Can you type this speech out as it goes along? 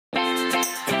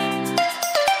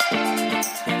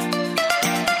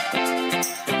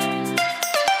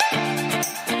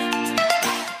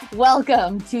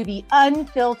Welcome to the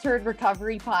Unfiltered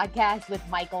Recovery Podcast with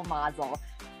Michael Mazel,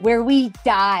 where we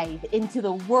dive into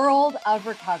the world of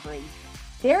recovery.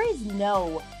 There is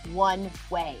no one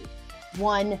way,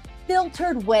 one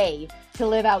filtered way to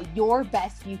live out your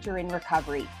best future in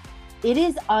recovery. It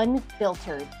is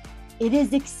unfiltered. It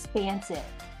is expansive.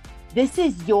 This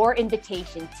is your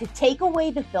invitation to take away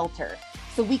the filter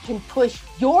so we can push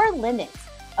your limits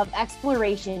of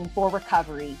exploration for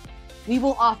recovery. We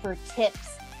will offer tips,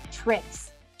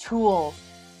 tricks, tools,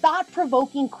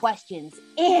 thought-provoking questions,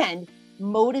 and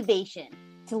motivation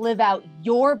to live out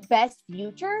your best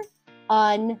future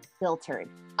unfiltered.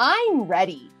 I'm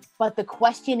ready, but the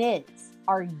question is,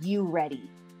 are you ready?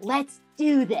 Let's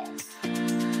do this.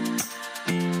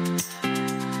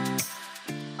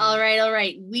 All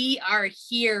right. We are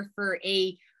here for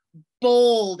a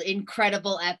bold,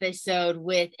 incredible episode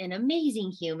with an amazing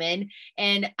human.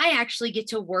 And I actually get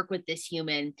to work with this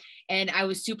human. And I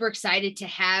was super excited to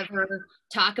have her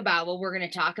talk about what we're going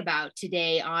to talk about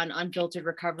today on Unfiltered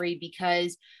Recovery,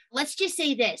 because let's just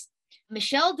say this,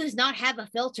 Michelle does not have a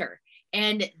filter.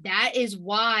 And that is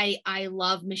why I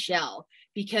love Michelle,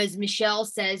 because Michelle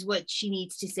says what she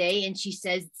needs to say, and she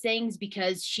says things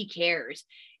because she cares.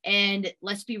 And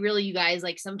let's be real, you guys,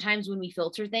 like sometimes when we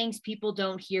filter things, people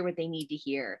don't hear what they need to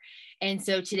hear. And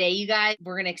so today, you guys,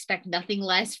 we're going to expect nothing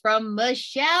less from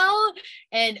Michelle.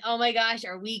 And oh my gosh,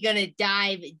 are we going to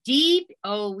dive deep?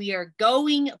 Oh, we are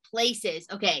going places.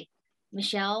 Okay,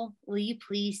 Michelle, will you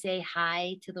please say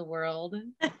hi to the world?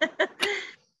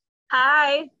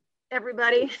 Hi,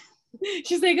 everybody.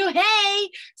 She's like, oh, hey.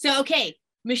 So, okay.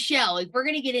 Michelle, we're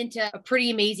going to get into a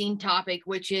pretty amazing topic,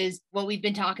 which is what we've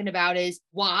been talking about is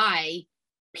why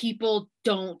people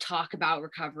don't talk about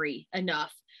recovery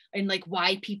enough and like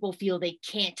why people feel they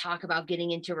can't talk about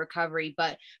getting into recovery.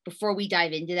 But before we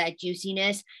dive into that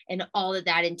juiciness and all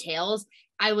that entails,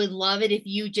 I would love it if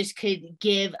you just could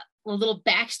give a little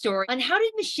backstory on how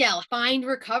did Michelle find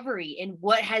recovery and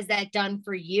what has that done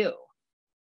for you?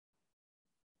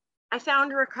 I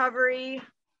found recovery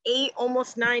 8,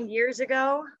 almost 9 years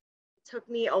ago. It took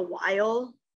me a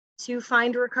while to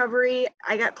find recovery.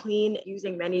 I got clean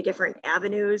using many different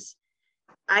avenues.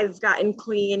 I've gotten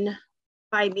clean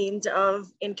by means of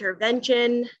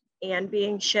intervention and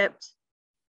being shipped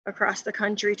across the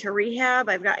country to rehab.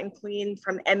 I've gotten clean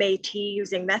from MAT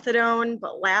using methadone.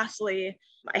 But lastly,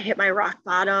 I hit my rock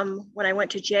bottom when I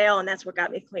went to jail, and that's what got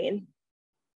me clean.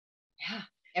 Yeah,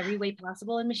 every way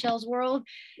possible in Michelle's world.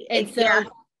 And so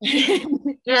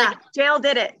yeah, jail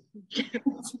did it.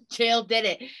 Jail did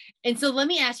it. And so let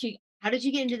me ask you, how did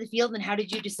you get into the field and how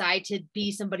did you decide to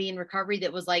be somebody in recovery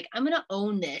that was like, I'm going to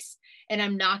own this and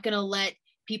I'm not going to let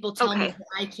people tell me that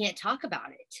I can't talk about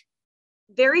it?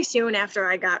 Very soon after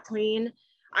I got clean,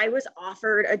 I was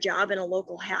offered a job in a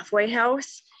local halfway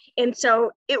house. And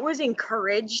so it was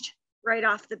encouraged right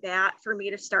off the bat for me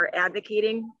to start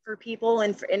advocating for people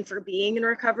and for being in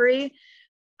recovery.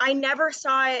 I never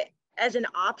saw it as an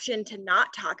option to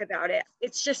not talk about it.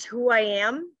 It's just who I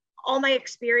am. All my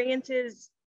experiences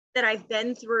that I've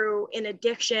been through in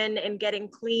addiction and getting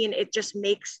clean, it just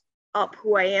makes up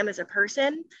who I am as a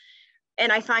person.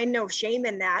 And I find no shame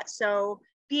in that. So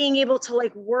being able to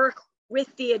like work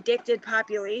with the addicted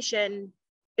population,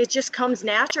 it just comes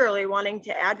naturally wanting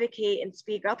to advocate and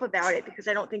speak up about it, because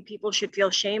I don't think people should feel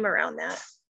shame around that.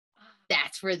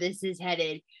 That's where this is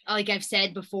headed. Like I've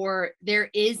said before, there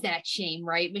is that shame,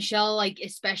 right, Michelle? Like,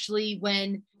 especially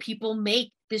when people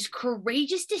make this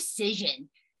courageous decision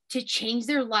to change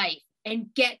their life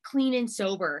and get clean and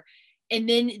sober. And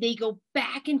then they go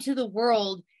back into the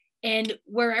world, and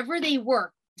wherever they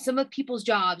work, some of people's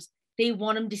jobs, they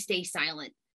want them to stay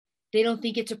silent. They don't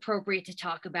think it's appropriate to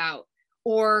talk about,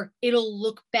 or it'll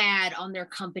look bad on their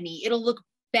company. It'll look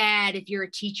bad if you're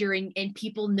a teacher and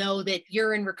people know that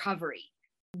you're in recovery.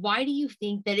 Why do you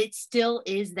think that it still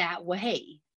is that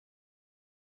way?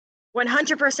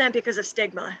 100% because of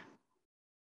stigma.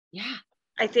 Yeah.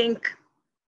 I think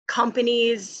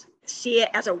companies see it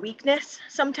as a weakness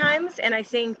sometimes. And I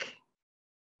think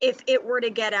if it were to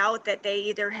get out that they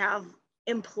either have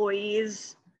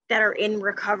employees that are in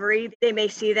recovery, they may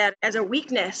see that as a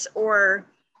weakness or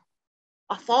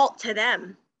a fault to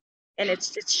them. And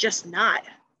it's just not.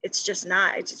 It's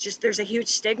just there's a huge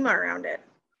stigma around it.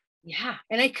 Yeah.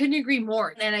 And I couldn't agree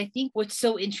more. And I think what's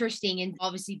so interesting, and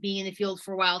obviously being in the field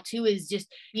for a while too, is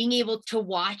just being able to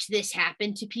watch this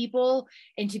happen to people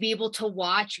and to be able to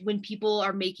watch when people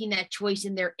are making that choice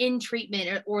and they're in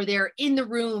treatment or they're in the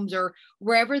rooms or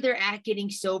wherever they're at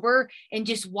getting sober, and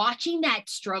just watching that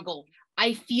struggle.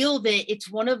 I feel that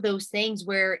it's one of those things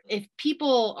where if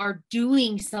people are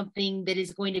doing something that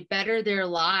is going to better their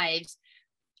lives,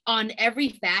 on every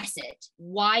facet.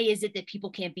 Why is it that people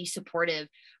can't be supportive?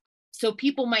 So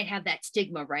people might have that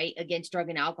stigma, right, against drug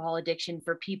and alcohol addiction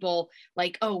for people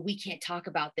like, oh, we can't talk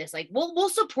about this. Like, we'll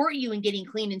support you in getting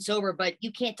clean and sober, but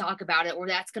you can't talk about it or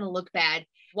that's going to look bad.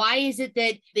 Why is it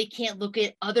that they can't look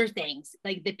at other things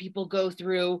like that people go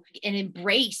through and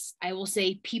embrace, I will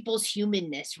say, people's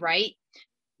humanness, right?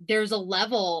 There's a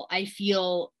level, I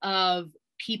feel, of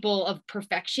people of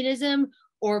perfectionism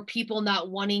or people not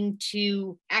wanting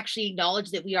to actually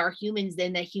acknowledge that we are humans,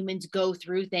 then that humans go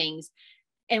through things.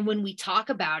 And when we talk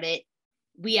about it,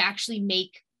 we actually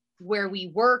make where we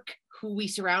work, who we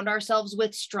surround ourselves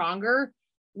with stronger.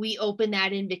 We open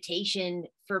that invitation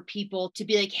for people to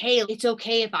be like, hey, it's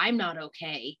okay if I'm not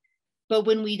okay. But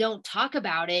when we don't talk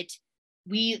about it,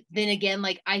 we then again,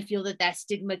 like, I feel that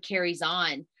stigma carries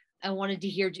on. I wanted to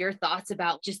hear your thoughts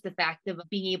about just the fact of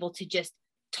being able to just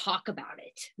talk about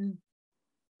it.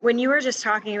 When you were just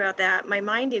talking about that, my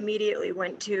mind immediately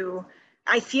went to,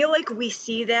 I feel like we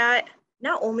see that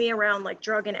not only around like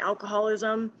drug and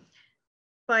alcoholism,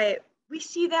 but we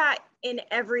see that in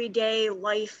everyday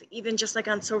life, even just like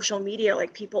on social media,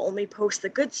 like people only post the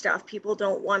good stuff. People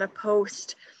don't want to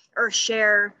post or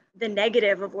share the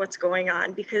negative of what's going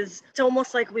on because it's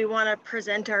almost like we want to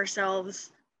present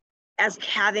ourselves as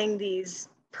having these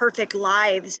perfect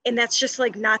lives. And that's just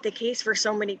like not the case for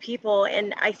so many people.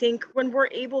 And I think when we're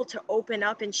able to open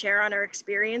up and share on our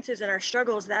experiences and our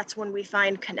struggles, that's when we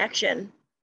find connection.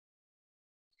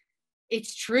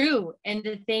 It's true. And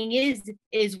the thing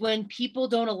is when people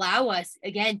don't allow us,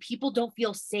 again, people don't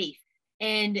feel safe.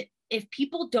 And if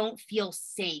people don't feel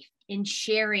safe in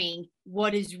sharing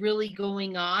what is really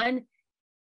going on,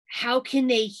 how can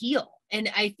they heal? And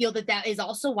I feel that is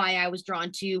also why I was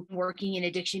drawn to working in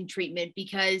addiction treatment,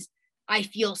 because I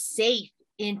feel safe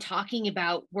in talking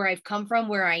about where I've come from,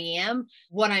 where I am,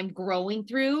 what I'm growing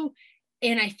through.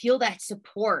 And I feel that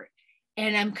support.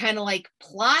 And I'm kind of like,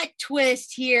 plot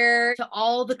twist here to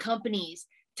all the companies,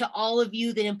 to all of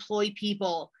you that employ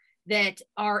people that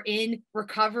are in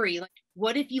recovery. Like,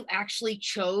 what if you actually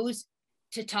chose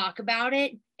to talk about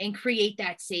it and create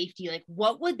that safety? Like,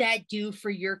 what would that do for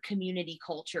your community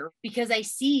culture? Because I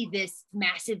see this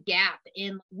massive gap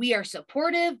in, we are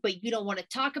supportive, but you don't want to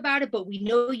talk about it, but we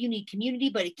know you need community,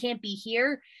 but it can't be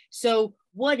here. So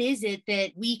what is it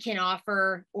that we can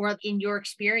offer, or in your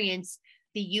experience,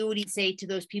 that you would say to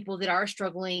those people that are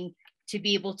struggling to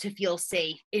be able to feel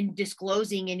safe in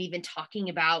disclosing and even talking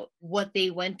about what they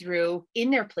went through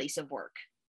in their place of work?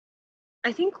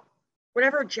 I think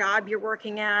whatever job you're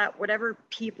working at, whatever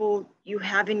people you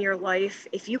have in your life,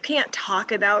 if you can't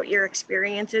talk about your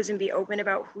experiences and be open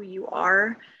about who you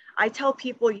are, I tell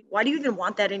people, why do you even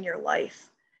want that in your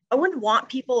life? I wouldn't want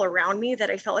people around me that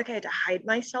I felt like I had to hide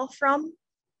myself from.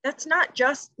 That's not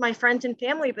just my friends and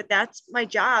family, but that's my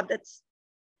job. That's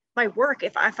my work.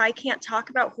 If I can't talk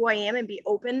about who I am and be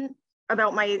open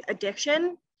about my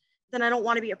addiction, then I don't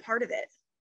want to be a part of it,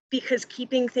 because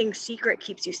keeping things secret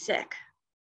keeps you sick.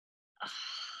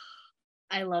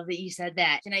 I love that you said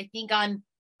that. And I think on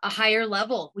a higher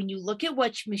level, when you look at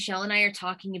what Michelle and I are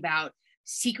talking about,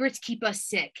 secrets keep us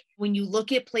sick. When you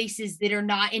look at places that are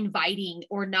not inviting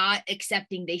or not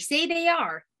accepting, they say they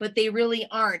are, but they really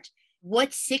aren't.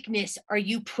 What sickness are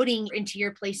you putting into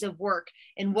your place of work?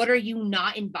 And what are you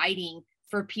not inviting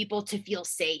for people to feel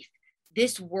safe?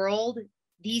 This world,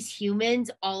 these humans,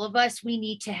 all of us, we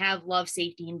need to have love,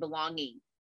 safety, and belonging.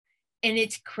 And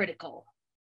it's critical.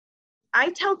 I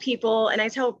tell people, and I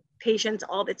tell patients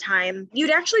all the time,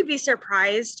 you'd actually be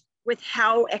surprised with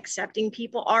how accepting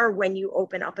people are when you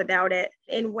open up about it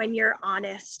and when you're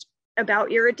honest about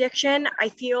your addiction. I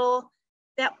feel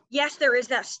that, yes, there is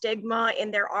that stigma,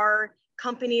 and there are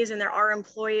companies and there are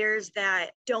employers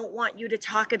that don't want you to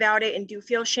talk about it and do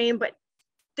feel shame, but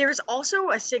there's also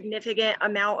a significant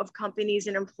amount of companies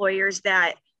and employers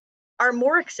that are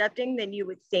more accepting than you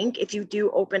would think if you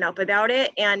do open up about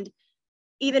it. And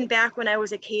even back when I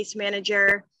was a case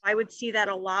manager, I would see that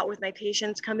a lot with my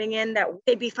patients coming in, that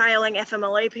they'd be filing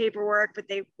FMLA paperwork, but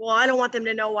I don't want them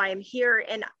to know why I'm here.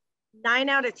 And 9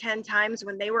 out of 10 times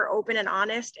when they were open and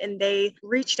honest and they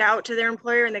reached out to their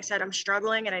employer and they said, I'm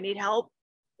struggling and I need help,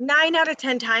 9 out of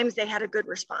 10 times they had a good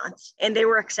response and they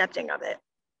were accepting of it.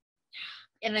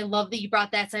 And I love that you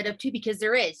brought that side up too, because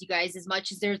there is, you guys, as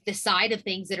much as there's the side of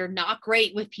things that are not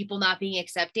great with people not being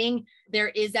accepting, there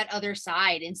is that other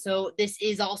side. And so this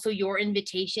is also your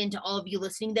invitation to all of you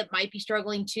listening that might be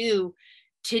struggling too,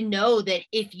 to know that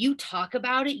if you talk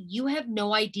about it, you have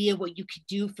no idea what you could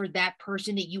do for that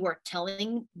person that you are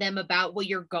telling them about what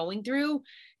you're going through,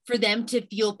 for them to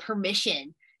feel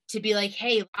permission to be like,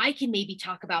 hey, I can maybe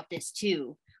talk about this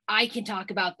too. I can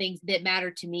talk about things that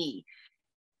matter to me.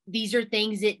 These are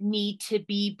things that need to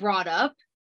be brought up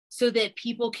so that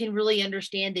people can really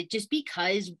understand that just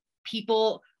because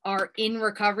people are in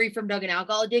recovery from drug and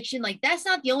alcohol addiction, like that's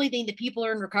not the only thing that people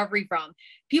are in recovery from.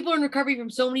 People are in recovery from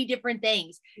so many different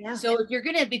things. Yeah. So if you're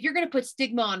gonna put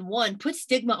stigma on one, put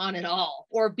stigma on it all,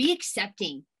 or be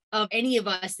accepting of any of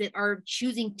us that are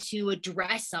choosing to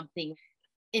address something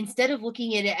instead of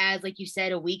looking at it as, like you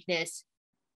said, a weakness.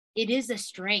 It is a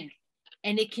strength,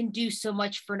 and it can do so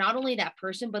much for not only that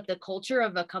person, but the culture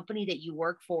of a company that you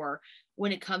work for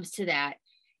when it comes to that.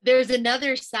 There's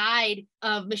another side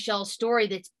of Michelle's story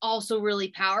that's also really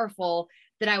powerful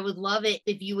that I would love it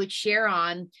if you would share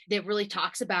on, that really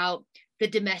talks about the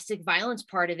domestic violence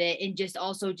part of it. And just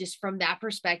also just from that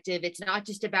perspective, it's not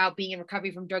just about being in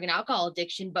recovery from drug and alcohol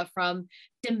addiction, but from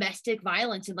domestic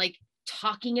violence and like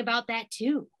talking about that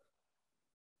too.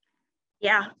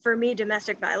 Yeah, for me,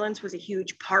 domestic violence was a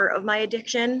huge part of my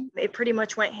addiction. It pretty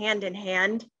much went hand in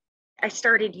hand. I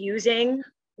started using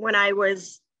when I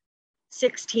was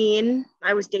 16.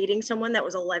 I was dating someone that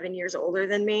was 11 years older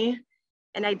than me,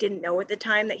 and I didn't know at the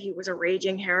time that he was a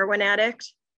raging heroin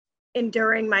addict. And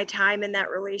during my time in that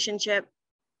relationship,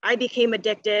 I became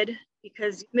addicted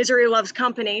because misery loves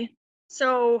company.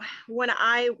 So when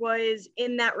I was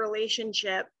in that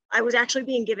relationship, I was actually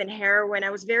being given heroin. I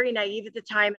was very naive at the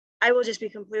time. I will just be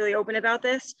completely open about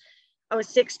this. I was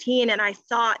 16 and I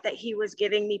thought that he was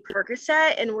giving me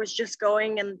Percocet and was just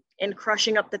going and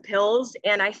crushing up the pills.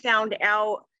 And I found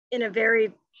out in a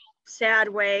very sad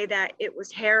way that it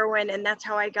was heroin, and that's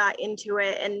how I got into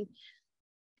it. And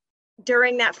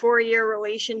during that 4-year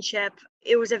relationship,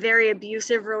 it was a very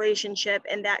abusive relationship,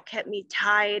 and that kept me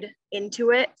tied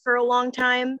into it for a long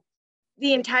time.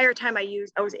 The entire time I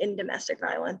was in domestic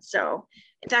violence. So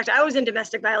in fact, I was in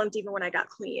domestic violence even when I got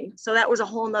clean. So that was a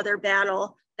whole nother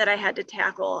battle that I had to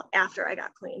tackle after I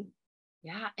got clean.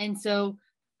 Yeah. And so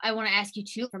I want to ask you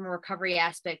too, from a recovery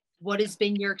aspect, what has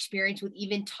been your experience with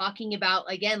even talking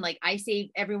about, again, like I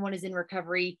say, everyone is in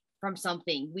recovery from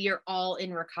something. We are all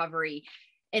in recovery.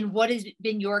 And what has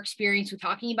been your experience with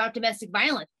talking about domestic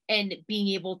violence and being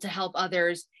able to help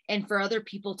others and for other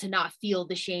people to not feel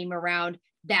the shame around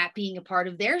that being a part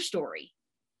of their story?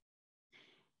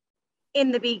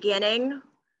 In the beginning,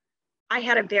 I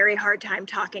had a very hard time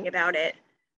talking about it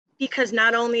because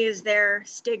not only is there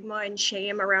stigma and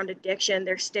shame around addiction,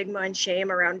 there's stigma and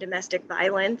shame around domestic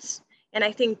violence. And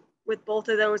I think with both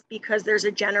of those, because there's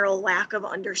a general lack of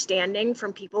understanding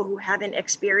from people who haven't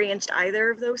experienced either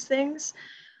of those things,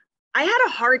 I had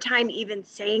a hard time even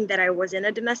saying that I was in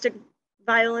a domestic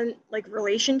violent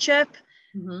relationship.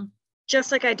 Mm-hmm.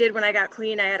 Just like I did when I got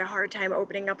clean, I had a hard time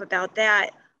opening up about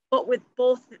that. But with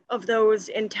both of those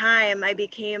in time, I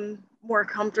became more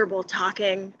comfortable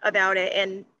talking about it.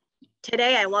 And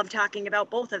today I love talking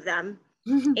about both of them.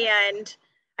 And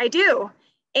I do.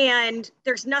 And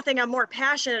there's nothing I'm more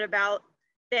passionate about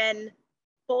than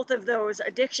both of those,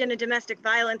 addiction and domestic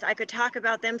violence. I could talk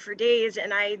about them for days,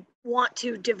 and I want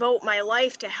to devote my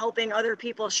life to helping other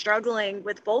people struggling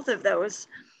with both of those.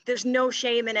 There's no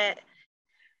shame in it.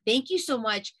 Thank you so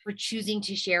much for choosing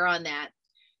to share on that.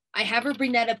 I have her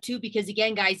bring that up too, because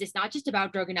again, guys, it's not just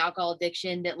about drug and alcohol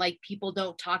addiction that like people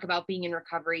don't talk about being in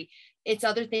recovery. It's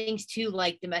other things too,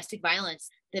 like domestic violence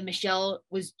that Michelle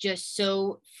was just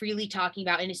so freely talking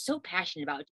about and is so passionate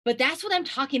about. But that's what I'm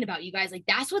talking about, you guys. Like,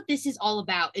 that's what this is all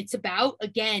about. It's about,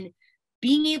 again,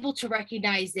 being able to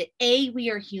recognize that A, we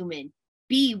are human.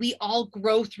 B, we all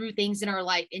grow through things in our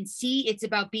life. And C, it's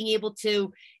about being able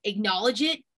to acknowledge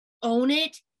it, own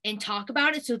it, and talk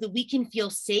about it so that we can feel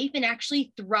safe and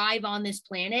actually thrive on this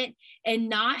planet and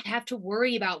not have to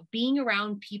worry about being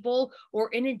around people or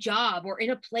in a job or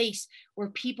in a place where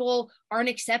people aren't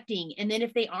accepting. And then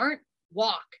if they aren't,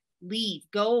 walk, leave,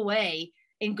 go away,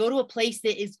 and go to a place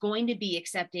that is going to be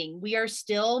accepting. We are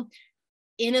still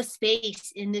in a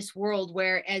space in this world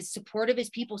where, as supportive as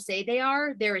people say they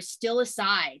are, there is still a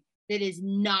side that is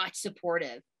not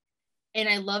supportive. And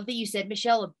I love that you said,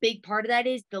 Michelle, a big part of that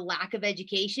is the lack of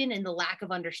education and the lack of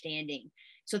understanding.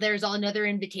 So there's another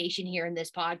invitation here in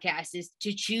this podcast is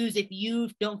to choose, if you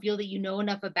don't feel that you know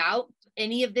enough about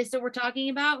any of this that we're talking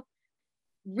about,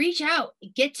 reach out,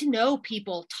 get to know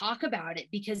people, talk about it.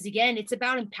 Because again, it's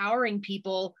about empowering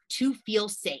people to feel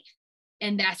safe.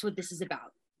 And that's what this is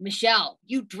about. Michelle,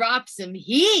 you dropped some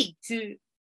heat.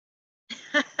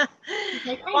 Well,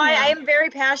 I am very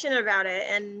passionate about it.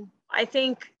 And I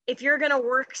think if you're going to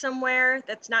work somewhere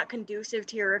that's not conducive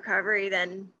to your recovery,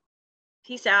 then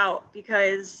peace out,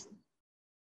 because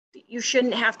you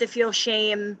shouldn't have to feel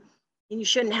shame and you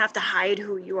shouldn't have to hide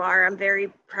who you are. I'm very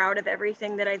proud of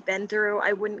everything that I've been through.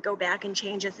 I wouldn't go back and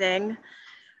change a thing.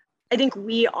 I think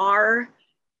we are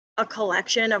a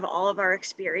collection of all of our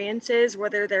experiences,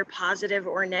 whether they're positive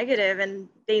or negative, and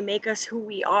they make us who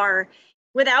we are.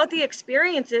 Without the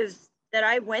experiences that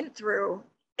I went through,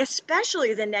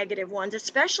 especially the negative ones,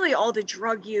 especially all the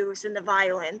drug use and the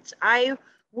violence, I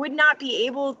would not be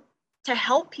able to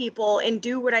help people and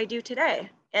do what I do today.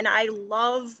 And I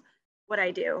love what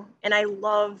I do, and I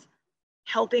love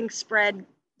helping spread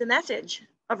the message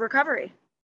of recovery.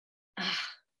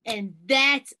 And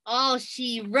that's all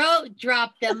she wrote.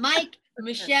 Drop the mic.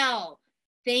 Michelle,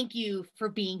 thank you for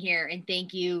being here, and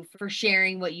thank you for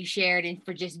sharing what you shared and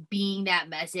for just being that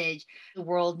message. The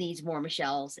world needs more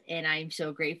Michelles, and I'm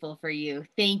so grateful for you.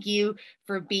 Thank you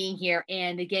for being here.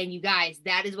 And again, you guys,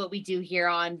 that is what we do here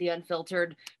on the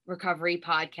Unfiltered Recovery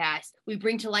Podcast. We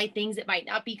bring to light things that might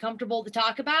not be comfortable to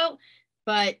talk about,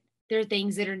 but they're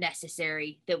things that are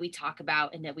necessary that we talk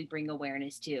about and that we bring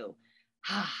awareness to.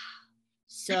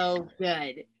 So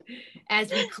good.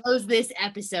 As we close this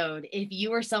episode, if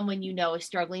you or someone you know is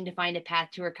struggling to find a path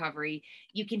to recovery,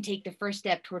 you can take the first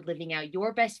step toward living out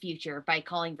your best future by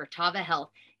calling Vertava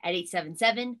Health at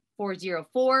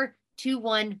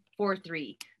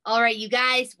 877-404-2143. All right, you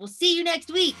guys, we'll see you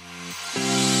next week.